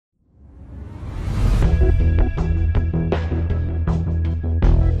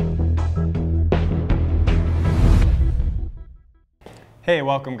Hey,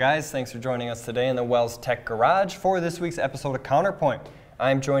 welcome guys. Thanks for joining us today in the Wells Tech Garage for this week's episode of CounterPoint.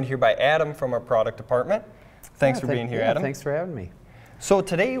 I'm joined here by Adam from our product department. Thanks for being here, Adam. Thanks for having me. So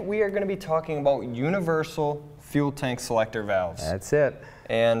today we are going to be talking about universal fuel tank selector valves. That's it.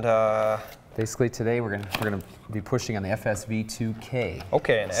 And basically today we're going to be pushing on the FSV2K.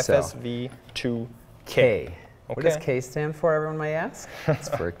 Okay, an FSV2K. What does K stand for, everyone may ask? It's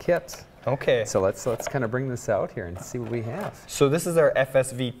for a kit. Okay. So let's kind of bring this out here and see what we have. So this is our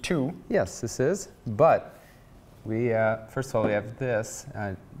FSV2. Yes, this is. But we first of all we have this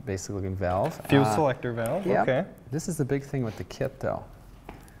basic looking valve. Fuel selector valve. Yeah. Okay. This is the big thing with the kit though.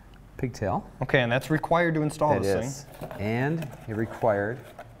 Pigtail. Okay, and that's required to install this thing. And a required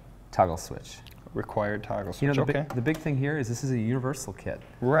toggle switch. Required toggle switch. You know, the big thing here is this is a universal kit.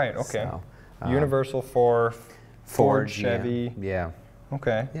 Right. Okay. So, universal for Ford, Chevy. Yeah.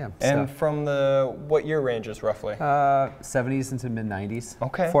 Okay. Yeah. And from the what year ranges roughly? 70s into mid 90s.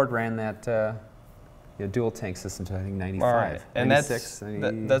 Okay. Ford ran that dual tank system to I think 95. All right. And 96,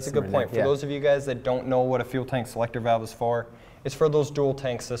 that's a good point. For those of you guys that don't know what a fuel tank selector valve is for, it's for those dual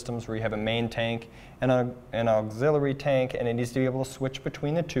tank systems where you have a main tank and an auxiliary tank, and it needs to be able to switch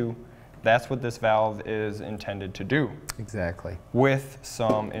between the two. That's what this valve is intended to do. Exactly. With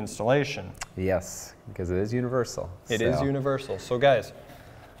some installation. Yes, because it is universal. It is universal. So guys,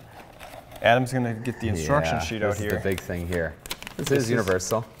 Adam's going to get the instruction sheet out here. This is the big thing here. This is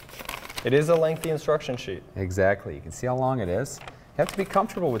universal. It is a lengthy instruction sheet. Exactly. You can see how long it is. You have to be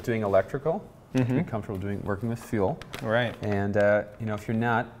comfortable with doing electrical. You have to be comfortable working with fuel. Right. And if you're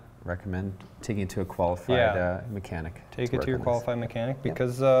not, recommend taking it to a qualified mechanic. Take it to your qualified mechanic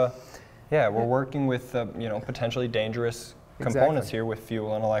because we're working with potentially dangerous components here with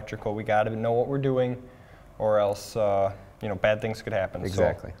fuel and electrical. We got to know what we're doing, or else bad things could happen.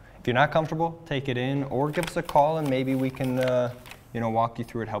 Exactly. So if you're not comfortable, take it in, or give us a call, and maybe we can walk you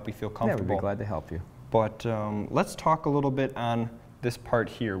through it, help you feel comfortable. Yeah, we'd be glad to help you. But let's talk a little bit on this part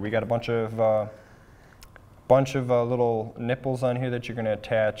here. We got a bunch of little nipples on here that you're going to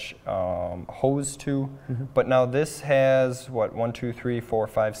attach hose to. But now this has what, 1, 2, 3, 4,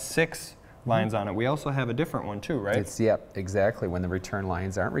 5, 6 lines on it. We also have a different one too, right? Exactly. When the return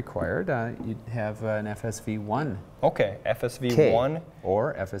lines aren't required, you'd have an FSV1. Okay, FSV1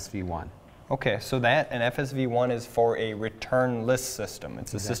 or FSV1. Okay, so an FSV1 is for a returnless system.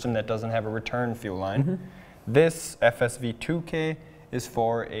 It's a system that doesn't have a return fuel line. This FSV2K is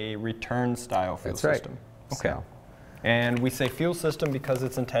for a return style fuel system. Okay. So. And we say fuel system because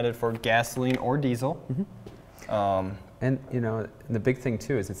it's intended for gasoline or diesel. And the big thing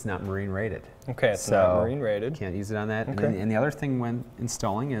too is it's not marine rated. Okay, it's not marine rated. Can't use it on that. Okay. And the other thing when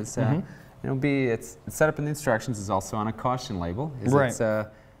installing is, it's set up in the instructions is also on a caution label. Right.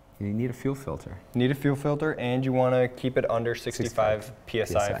 You need a fuel filter. Need a fuel filter, and you want to keep it under 65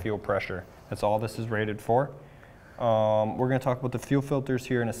 PSI fuel pressure. That's all this is rated for. We're going to talk about the fuel filters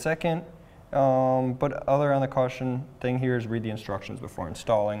here in a second. But other on the caution thing here is read the instructions before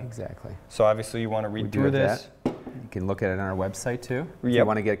installing. Exactly. So obviously you want to read through this. You can look at it on our website too. If you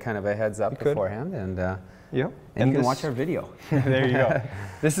want to get kind of a heads up beforehand, and you can watch our video. There you go.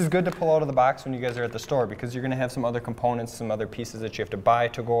 This is good to pull out of the box when you guys are at the store because you're going to have some other components, some other pieces that you have to buy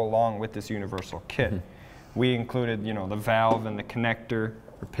to go along with this universal kit. We included, the valve and the connector,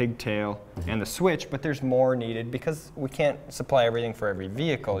 or pigtail, and the switch, but there's more needed because we can't supply everything for every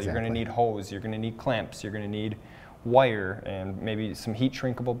vehicle. Exactly. You're going to need hose, you're going to need clamps, you're going to need wire, and maybe some heat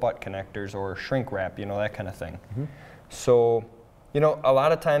shrinkable butt connectors or shrink wrap, that kind of thing. So, a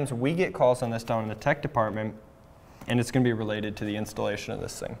lot of times we get calls on this down in the tech department, and it's going to be related to the installation of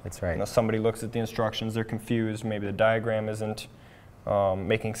this thing. That's right. Somebody looks at the instructions, they're confused, maybe the diagram isn't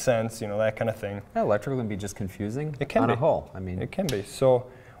making sense, that kind of thing. Yeah, electrical can be just confusing. It can be. On a whole. I mean, it can be. So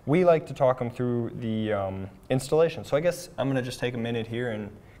we like to talk them through the installation. So I guess I'm going to just take a minute here and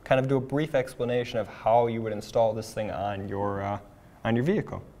kind of do a brief explanation of how you would install this thing on your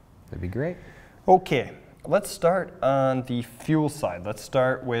vehicle. That'd be great. Okay, let's start on the fuel side. Let's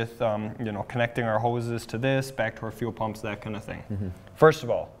start with connecting our hoses to this, back to our fuel pumps, that kind of thing. First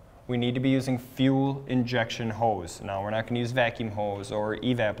of all, we need to be using fuel injection hose. Now, we're not going to use vacuum hose or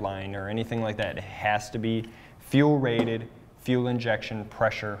evap line or anything like that. It has to be fuel rated, fuel injection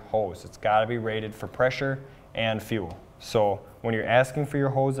pressure hose. It's got to be rated for pressure and fuel. So when you're asking for your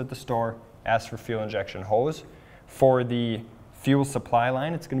hose at the store, ask for fuel injection hose. For the fuel supply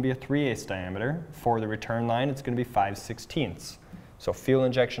line, it's going to be a 3/8 diameter. For the return line, it's going to be 5/16. So fuel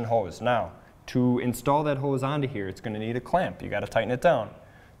injection hose. Now, to install that hose onto here, it's going to need a clamp. You got to tighten it down.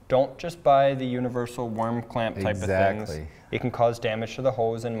 Don't just buy the universal worm clamp type of things. It can cause damage to the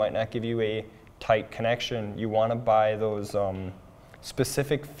hose and might not give you a tight connection. You want to buy those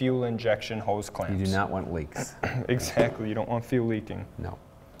specific fuel injection hose clamps. You do not want leaks. Exactly, you don't want fuel leaking. No.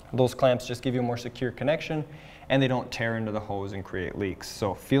 Those clamps just give you a more secure connection, and they don't tear into the hose and create leaks.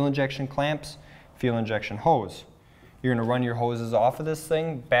 So fuel injection clamps, fuel injection hose. You're going to run your hoses off of this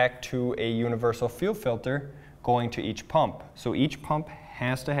thing back to a universal fuel filter going to each pump. So each pump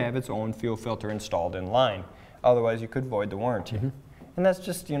has to have its own fuel filter installed in line. Otherwise, you could void the warranty. And that's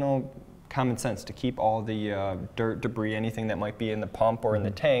just, you know, common sense to keep all the dirt, debris, anything that might be in the pump or in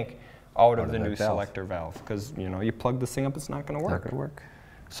the tank out of the new selector valve. Because, you know, you plug this thing up, it's not going to work. It's not going to work.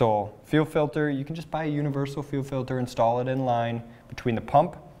 So fuel filter, you can just buy a universal fuel filter, install it in line between the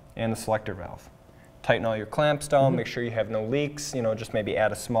pump and the selector valve. Tighten all your clamps down, make sure you have no leaks, you know, just maybe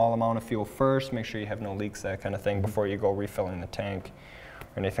add a small amount of fuel first, make sure you have no leaks, that kind of thing, before you go refilling the tank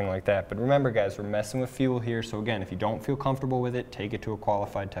or anything like that. But remember guys, we're messing with fuel here, so again, if you don't feel comfortable with it, take it to a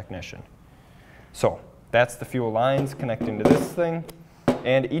qualified technician. So that's the fuel lines connecting to this thing,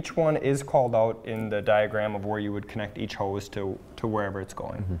 and each one is called out in the diagram of where you would connect each hose to wherever it's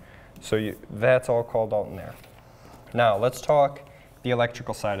going. So that's all called out in there. Now let's talk the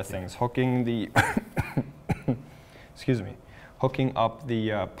electrical side of things, hooking the excuse me, hooking up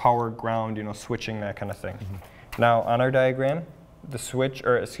the power, ground, you know, switching, that kind of thing. Now on our diagram, the switch,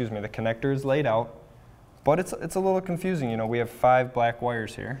 or excuse me, the connector is laid out, but it's a little confusing. You know, we have 5 black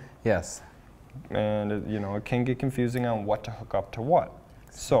wires here. Yes. And you know, it can get confusing on what to hook up to what.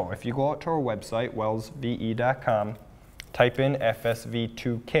 So if you go out to our website, wellsve.com, type in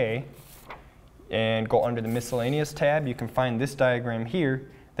FSV2K, and go under the miscellaneous tab, you can find this diagram here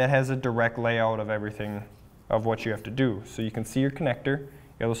that has a direct layout of everything of what you have to do. So you can see your connector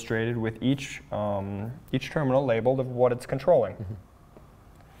illustrated with each terminal labeled of what it's controlling.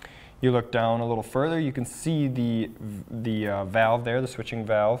 You look down a little further, you can see the valve there, the switching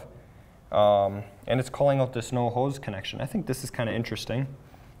valve, and it's calling out this no hose connection. I think this is kind of interesting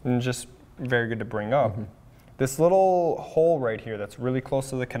and just very good to bring up. This little hole right here that's really close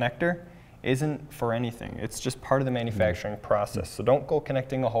to the connector isn't for anything. It's just part of the manufacturing process. So don't go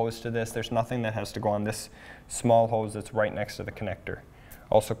connecting a hose to this. There's nothing that has to go on this small hose that's right next to the connector,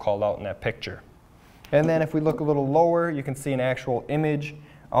 also called out in that picture. And then if we look a little lower, you can see an actual image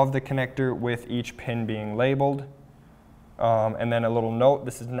of the connector with each pin being labeled. And then a little note,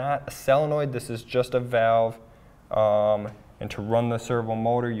 this is not a solenoid, this is just a valve. And to run the servo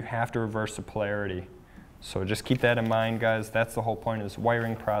motor, you have to reverse the polarity. So just keep that in mind, guys. That's the whole point of this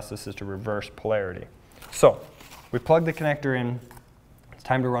wiring process, is to reverse polarity. So we plug the connector in. It's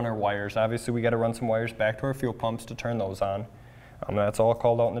time to run our wires. Obviously, we got to run some wires back to our fuel pumps to turn those on. That's all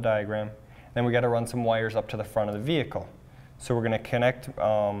called out in the diagram. Then we got to run some wires up to the front of the vehicle. So we're going to connect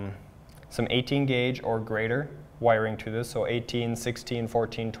some 18 gauge or greater wiring to this. So 18, 16,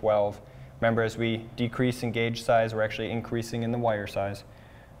 14, 12. Remember, as we decrease in gauge size, we're actually increasing in the wire size.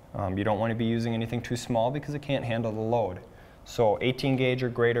 You don't want to be using anything too small because it can't handle the load. So 18 gauge or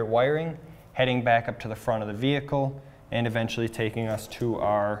greater wiring, heading back up to the front of the vehicle, and eventually taking us to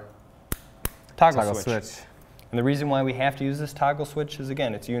our toggle switch. And the reason why we have to use this toggle switch is,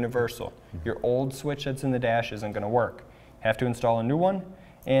 again, it's universal. Your old switch that's in the dash isn't going to work. You have to install a new one,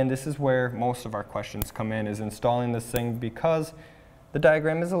 and this is where most of our questions come in, is installing this thing, because the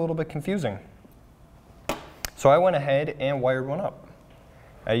diagram is a little bit confusing. So I went ahead and wired one up.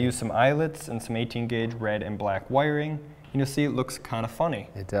 I used some eyelets and some 18 gauge red and black wiring. You'll see it looks kind of funny.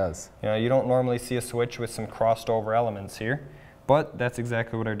 It does. You know, you don't normally see a switch with some crossed over elements here, but that's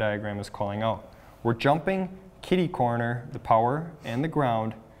exactly what our diagram is calling out. We're jumping kitty corner the power and the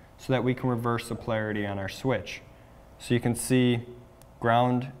ground so that we can reverse the polarity on our switch. So you can see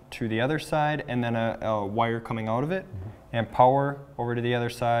ground to the other side and then a wire coming out of it, and power over to the other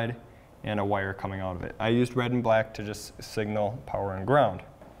side and a wire coming out of it. I used red and black to just signal power and ground.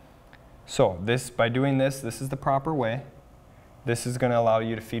 So by doing this, this is the proper way. This is going to allow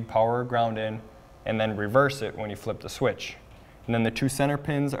you to feed power or ground in and then reverse it when you flip the switch. And then the 2 center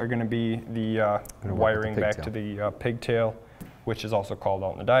pins are going to be the wiring back to the pigtail, which is also called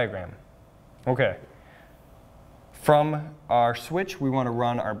out in the diagram. Okay. From our switch, we want to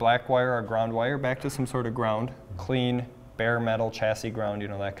run our black wire, our ground wire, back to some sort of ground, clean, bare metal, chassis ground, you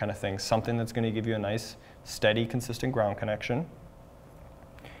know, that kind of thing. Something that's going to give you a nice, steady, consistent ground connection.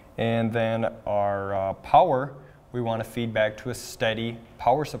 And then our power, we want to feed back to a steady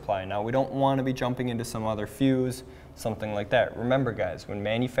power supply. Now, we don't want to be jumping into some other fuse, something like that. Remember, guys, when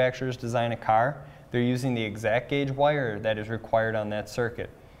manufacturers design a car, they're using the exact gauge wire that is required on that circuit.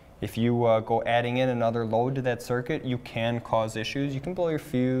 If you go adding in another load to that circuit, you can cause issues. You can blow your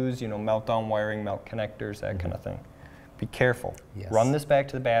fuse, you know, melt down wiring, melt connectors, that kind of thing. Be careful. Yes. Run this back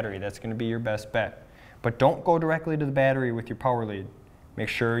to the battery. That's going to be your best bet. But don't go directly to the battery with your power lead. Make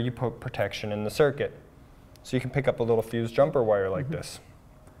sure you put protection in the circuit. So you can pick up a little fuse jumper wire like this.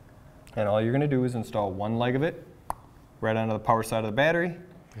 And all you're going to do is install one leg of it right onto the power side of the battery.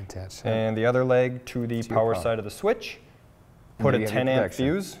 And the other leg to the power side of the switch. Put a 10 amp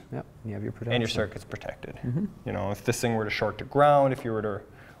fuse. Yep, you have your protection. And your circuit's protected. You know, if this thing were to short to ground, if you were to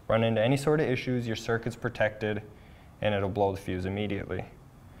run into any sort of issues, your circuit's protected and it'll blow the fuse immediately.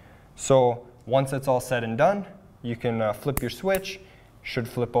 So once it's all said and done, you can flip your switch, should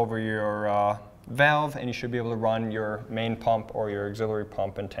flip over your valve, and you should be able to run your main pump or your auxiliary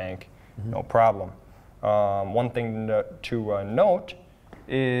pump and tank, no problem. One thing to note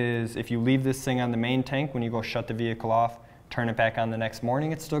is if you leave this thing on the main tank, when you go shut the vehicle off, turn it back on the next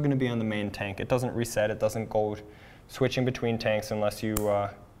morning, it's still going to be on the main tank. It doesn't reset, it doesn't go switching between tanks unless you,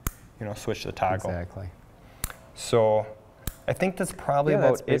 you know, switch the toggle. Exactly. So I think that's probably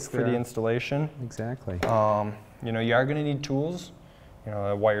about it for the installation. Exactly. You know, you are going to need tools, you know,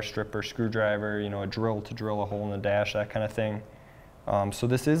 a wire stripper, screwdriver, you know, a drill to drill a hole in the dash, that kind of thing. So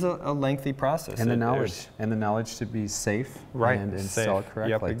this is a lengthy process. And the knowledge to be safe and install it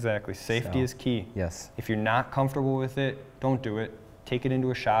correctly. Yep, exactly. Safety is key. Yes. If you're not comfortable with it, don't do it. Take it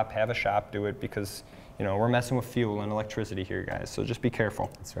into a shop, have a shop do it, because, you know, we're messing with fuel and electricity here, guys, so just be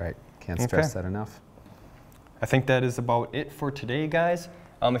careful. That's right. Can't stress that enough. I think that is about it for today, guys.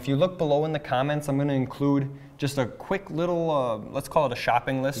 If you look below in the comments, I'm going to include just a quick little, let's call it a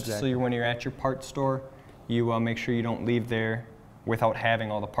shopping list, so when you're at your parts store, you make sure you don't leave there without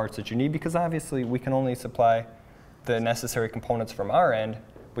having all the parts that you need, because obviously we can only supply the necessary components from our end,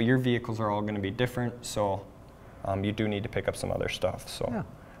 but your vehicles are all going to be different, so you do need to pick up some other stuff. So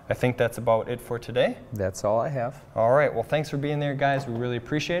I think that's about it for today. That's all I have. All right, well, thanks for being there, guys. We really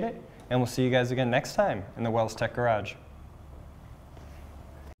appreciate it, and we'll see you guys again next time in the Wells Tech Garage.